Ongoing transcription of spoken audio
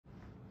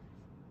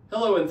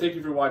Hello and thank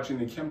you for watching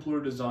the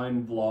Kempler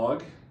design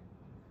vlog.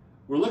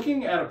 We're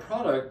looking at a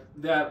product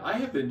that I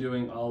have been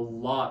doing a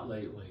lot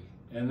lately,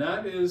 and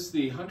that is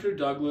the Hunter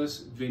Douglas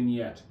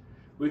Vignette,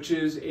 which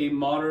is a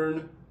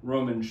modern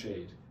Roman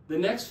shade. The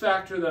next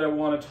factor that I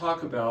want to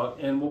talk about,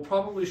 and we'll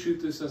probably shoot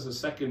this as a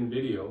second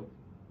video,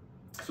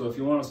 so if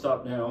you want to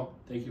stop now,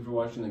 thank you for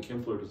watching the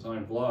Kempler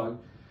design vlog.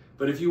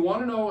 But if you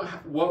want to know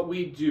what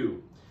we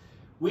do,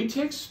 we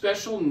take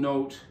special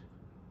note.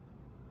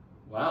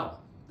 Wow,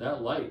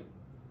 that light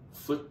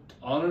flipped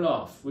on and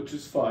off, which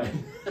is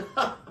fine.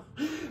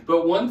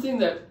 But one thing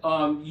that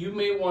you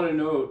may want to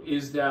note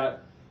is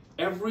that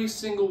every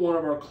single one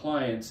of our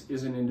clients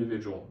is an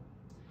individual.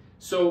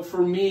 So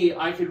for me,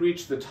 I could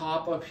reach the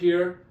top up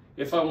here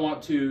if I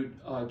want to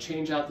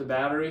change out the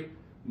battery,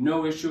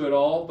 no issue at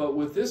all. But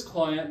with this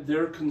client,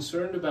 they're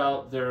concerned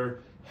about their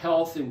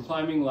health in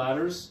climbing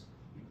ladders.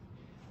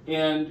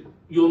 And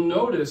you'll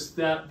notice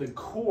that the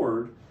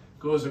cord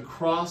goes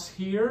across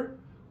here.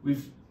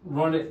 We've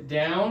run it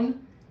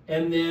down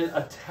and then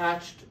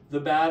attached the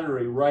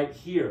battery right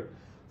here.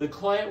 The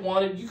client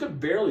wanted, you could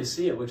barely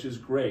see it, which is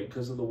great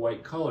because of the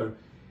white color.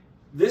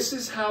 This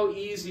is how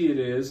easy it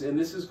is, and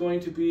this is going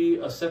to be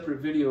a separate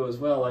video as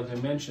well, like I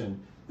mentioned.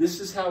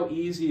 This is how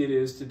easy it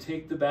is to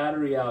take the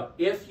battery out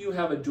if you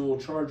have a dual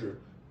charger,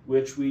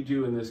 which we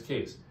do in this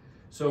case.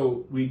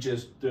 So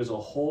there's a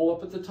hole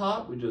up at the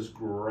top, we just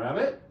grab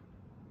it,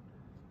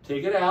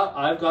 take it out.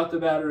 I've got the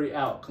battery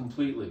out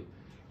completely.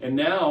 And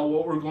now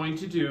what we're going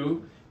to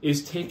do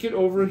is take it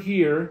over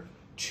here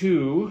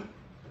to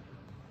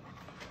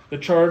the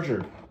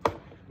charger,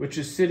 which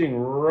is sitting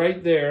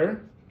right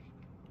there.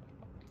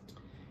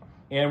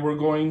 And we're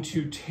going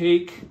to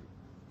take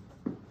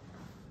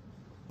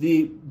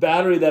the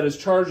battery that is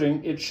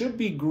charging. It should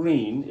be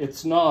green.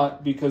 It's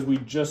not because we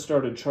just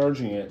started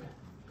charging it.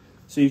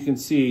 So you can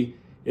see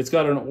it's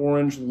got an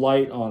orange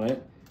light on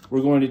it.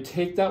 We're going to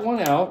take that one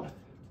out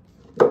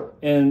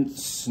and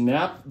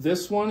snap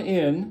this one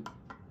in.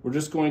 We're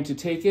just going to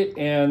take it,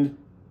 and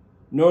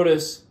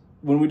notice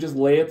when we just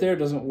lay it there, it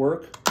doesn't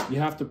work. You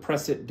have to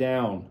press it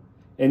down.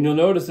 And you'll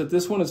notice that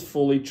this one is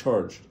fully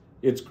charged.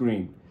 It's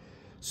green.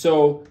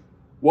 So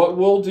what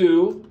we'll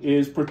do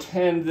is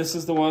pretend this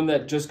is the one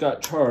that just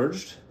got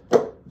charged.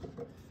 And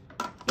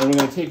we're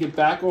going to take it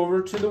back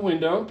over to the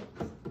window,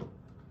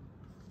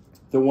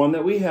 the one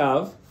that we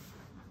have.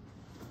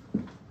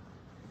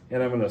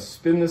 And I'm going to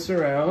spin this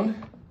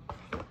around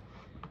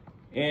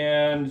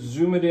and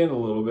zoom it in a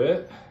little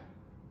bit.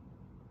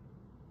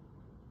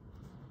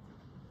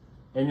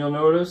 And you'll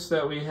notice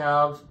that we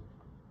have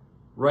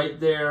right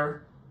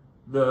there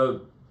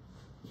the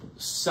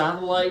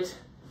satellite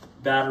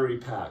battery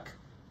pack,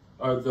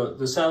 or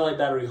the satellite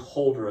battery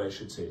holder, I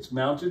should say. It's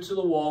mounted to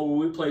the wall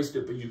where we placed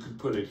it, but you could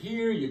put it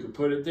here, you could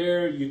put it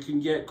there, you can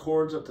get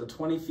cords up to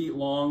 20 feet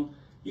long,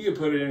 you can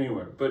put it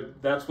anywhere,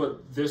 but that's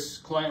what this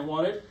client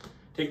wanted.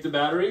 Take the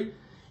battery,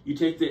 you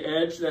take the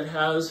edge that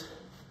has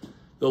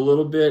the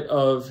little bit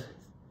of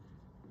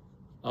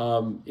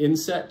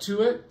inset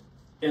to it,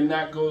 and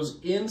that goes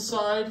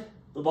inside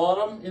the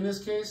bottom, in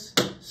this case,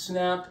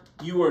 snap,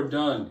 you are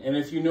done. And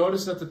if you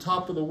notice at the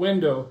top of the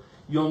window,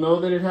 you'll know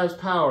that it has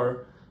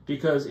power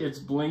because it's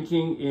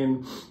blinking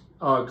in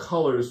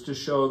colors to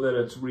show that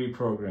it's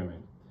reprogramming.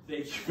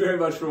 Thank you very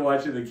much for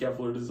watching the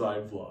Kempler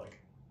Design Vlog.